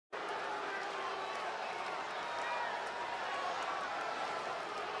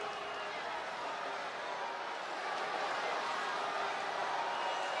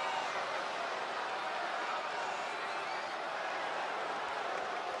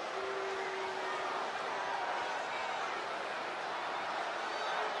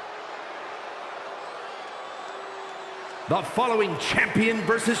The following champion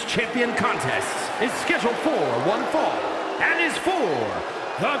versus champion contest is scheduled for one fall and is for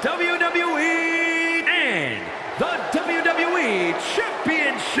the WWE and the WWE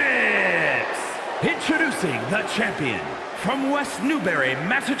Championships. Introducing the champion from West Newbury,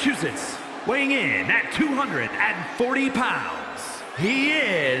 Massachusetts, weighing in at 240 pounds. He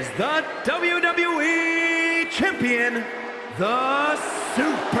is the WWE Champion, the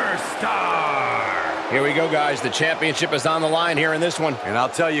Superstar. Here we go, guys. The championship is on the line here in this one. And I'll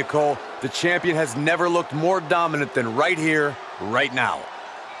tell you, Cole, the champion has never looked more dominant than right here, right now.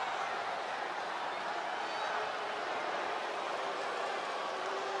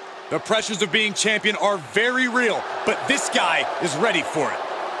 The pressures of being champion are very real, but this guy is ready for it.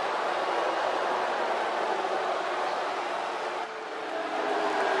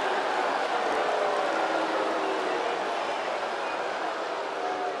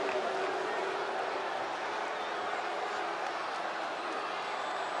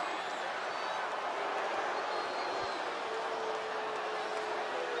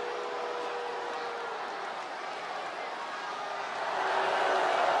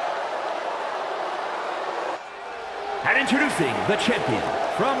 And introducing the champion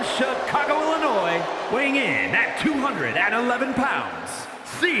from Chicago, Illinois, weighing in at 211 pounds,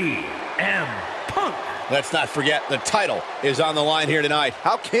 CM Punk. Let's not forget, the title is on the line here tonight.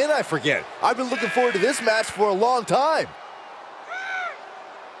 How can I forget? I've been looking forward to this match for a long time.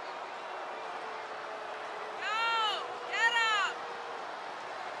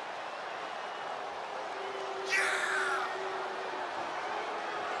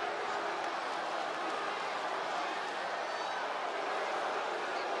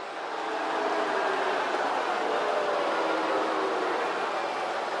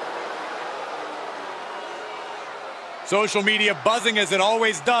 Social media buzzing as it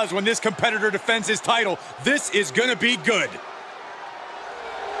always does when this competitor defends his title. This is gonna be good.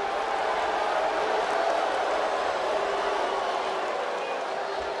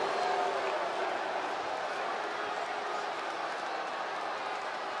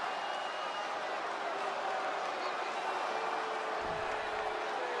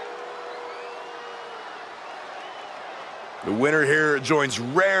 The winner here joins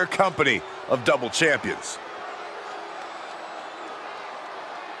rare company of double champions.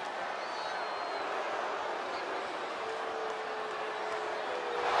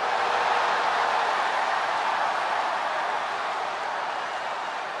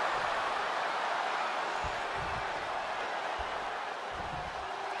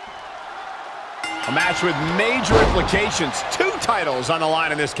 A match with major implications. 2 titles on the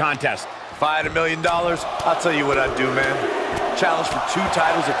line in this contest. If I had $1 million, I'll tell you what I'd do, man. Challenge for 2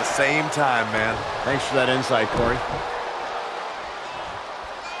 titles at the same time, man. Thanks for that insight, Corey.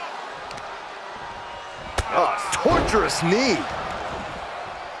 Oh, torturous knee.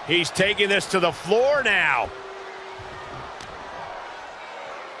 He's taking this to the floor now.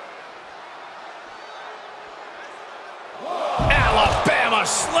 Alabama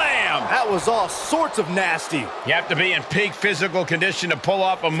slam. That was all sorts of nasty. You have to be in peak physical condition to pull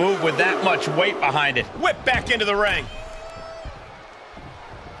off a move with that much weight behind it. Whip back into the ring.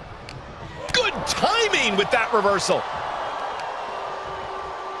 Good timing with that reversal.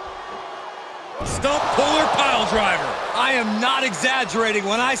 Stump puller pile driver. I am not exaggerating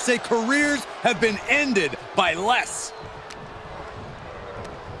when I say careers have been ended by less.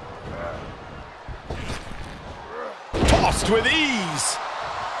 Tossed with ease.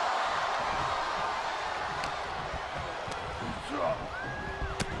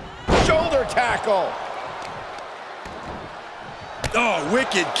 Shoulder tackle. Oh,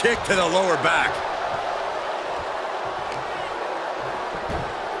 wicked kick to the lower back.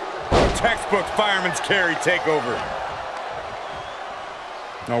 Textbook fireman's carry takeover.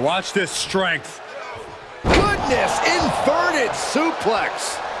 Now watch this strength. Goodness, inverted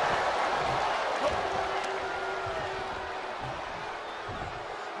suplex.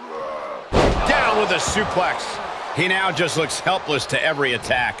 Down with a suplex. He now just looks helpless to every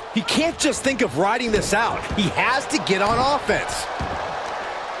attack. He can't just think of riding this out. He has to get on offense.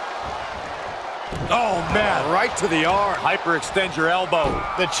 Oh, man. Right to the arm. Hyperextend your elbow.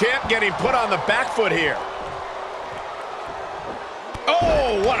 The champ getting put on the back foot here.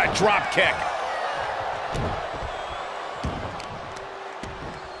 Oh, what a drop kick.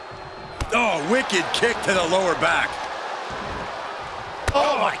 Oh, wicked kick to the lower back.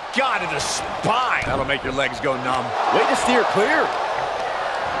 Oh, my God, in the spine. That'll make your legs go numb. Way to steer clear.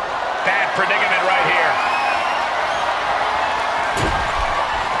 Bad predicament right here.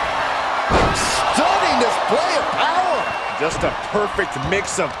 Stunning display of power. Just a perfect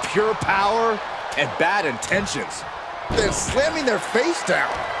mix of pure power and bad intentions. then slamming their face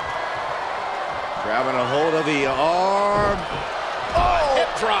down. Grabbing a hold of the arm. Oh, hip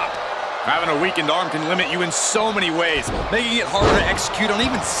drop. Having a weakened arm can limit you in so many ways, making it harder to execute on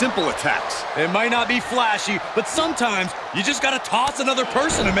even simple attacks. It might not be flashy, but sometimes you just gotta toss another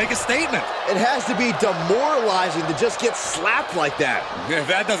person to make a statement. It has to be demoralizing to just get slapped like that. If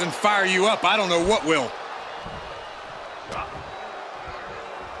that doesn't fire you up, I don't know what will.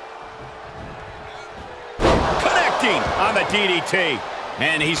 Connecting on the DDT.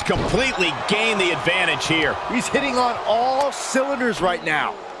 And he's completely gained the advantage here. He's hitting on all cylinders right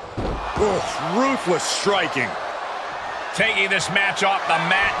now. Oof, ruthless striking. Taking this match off the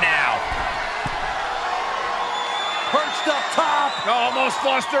mat now. Perched up top. Almost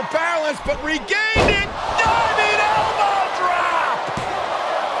lost her balance, but regained it. Diving elbow drop.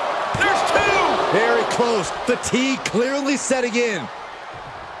 There's two. Very close. Fatigue clearly setting in.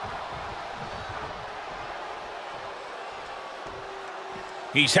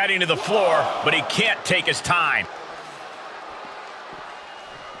 He's heading to the floor, but he can't take his time.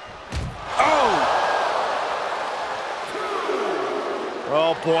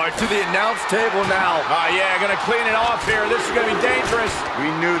 Oh, boy, to the announce table now. Oh, yeah, gonna clean it off here. This is gonna be dangerous.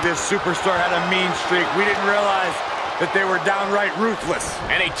 We knew this superstar had a mean streak. We didn't realize that they were downright ruthless.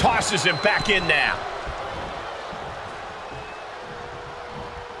 And he tosses him back in now.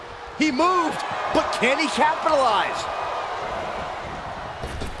 He moved, but can he capitalize?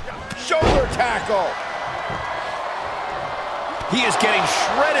 Shoulder tackle. He is getting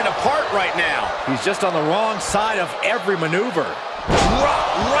shredded apart right now. He's just on the wrong side of every maneuver. Drop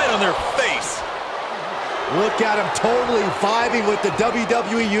right on their face. Look at him totally vibing with the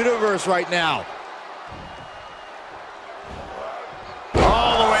WWE Universe right now.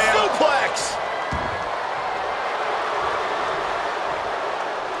 All the way out. Suplex.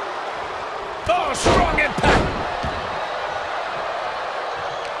 Oh, strong impact.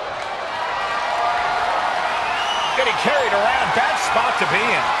 Getting carried around. Bad spot to be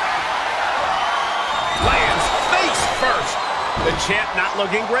in. Lands face first. The champ not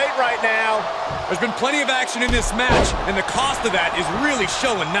looking great right now. There's been plenty of action in this match, and the cost of that is really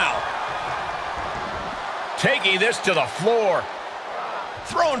showing now. Taking this to the floor.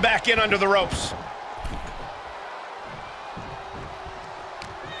 Thrown back in under the ropes.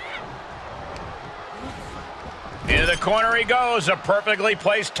 Into the corner he goes. A perfectly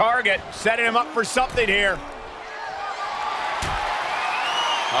placed target. Setting him up for something here.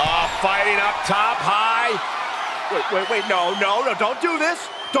 Oh, fighting up top, high. Wait, no, don't do this.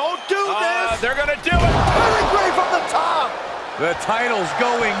 Don't do this. They're gonna do it. Pedigree from the top. The title's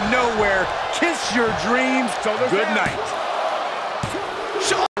going nowhere. Kiss your dreams. So good night.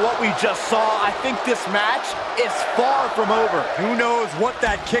 What we just saw, I think this match is far from over. Who knows what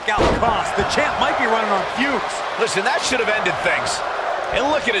that kick out cost? The champ might be running on fumes. Listen, that should have ended things.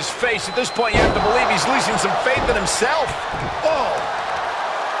 And look at his face. At this point, you have to believe he's losing some faith in himself. Oh.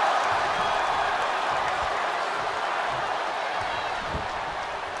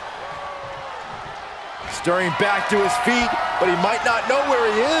 Stirring back to his feet, but he might not know where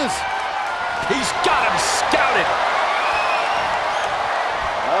he is. He's got him scouted.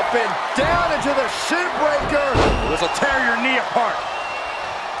 Up and down into the shin breaker. This will tear your knee apart.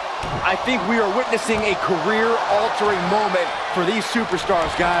 I think we are witnessing a career-altering moment for these superstars,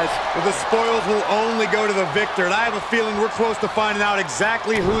 guys. Well, the spoils will only go to the victor, and I have a feeling we're close to finding out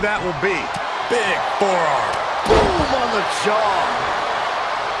exactly who that will be. Big forearm. Boom on the jaw.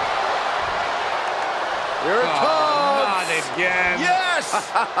 Here it comes! Not again. Yes!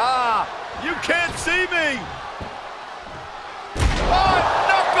 You can't see me! Oh,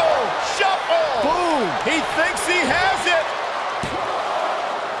 knuckle! Shuffle! Boom! He thinks he has it!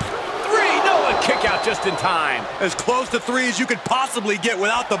 3, no, a kick out just in time. As close to 3 as you could possibly get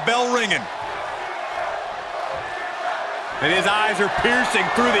without the bell ringing. And his eyes are piercing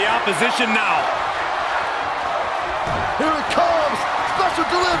through the opposition now. Here it comes! Special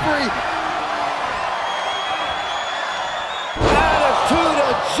delivery! Attitude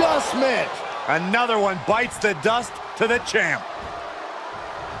adjustment. Another one bites the dust to the champ.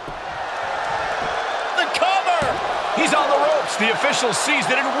 The cover! He's on the ropes. The official sees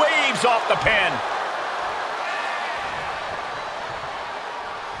it and waves off the pin.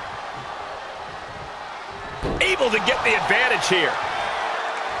 Able to get the advantage here.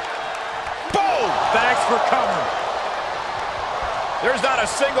 Boom! Thanks for covering. There's not a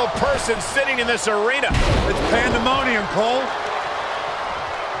single person sitting in this arena. It's pandemonium, Cole.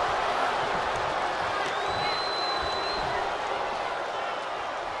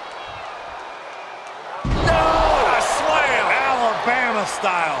 A slam! Alabama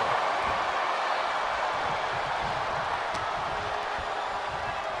style.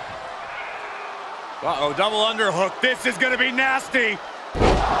 Uh-oh, double underhook. This is going to be nasty.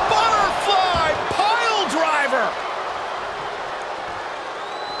 Butterfly pile driver.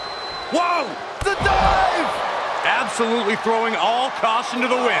 Whoa! The dive! Absolutely throwing all caution to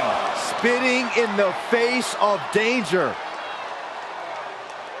the wind. Spitting in the face of danger.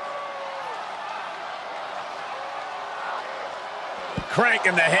 Crank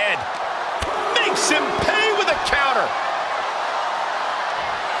in the head. Makes him pay with a counter.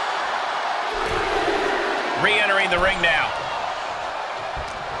 Re-entering the ring now.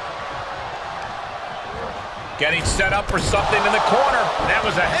 Getting set up for something in the corner. That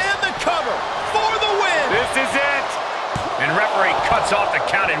was a... And the cover for the win. This is it. And referee cuts off the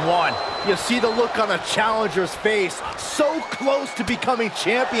count in 1. You see the look on the challenger's face. So close to becoming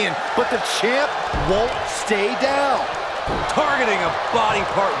champion, but the champ won't stay down. Targeting a body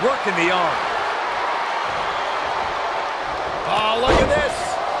part, working the arm. Oh, look at this.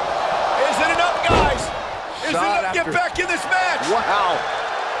 Is it enough, guys? Is it enough to get back in this match? Wow.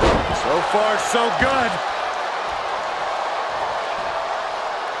 So far, so good.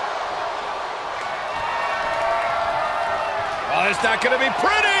 Oh, it's not going to be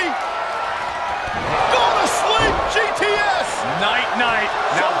pretty. Go to sleep, GTS. Night, night.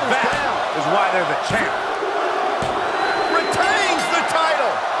 Now that is why they're the champ. Retains the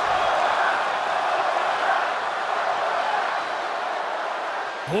title.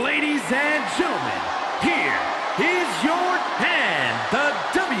 Ladies and gentlemen, here is your and the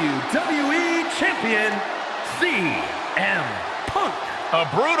WWE Champion, CM Punk. A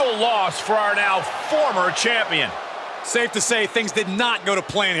brutal loss for our now former champion. Safe to say things did not go to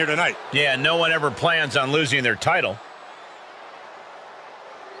plan here tonight. Yeah, no one ever plans on losing their title.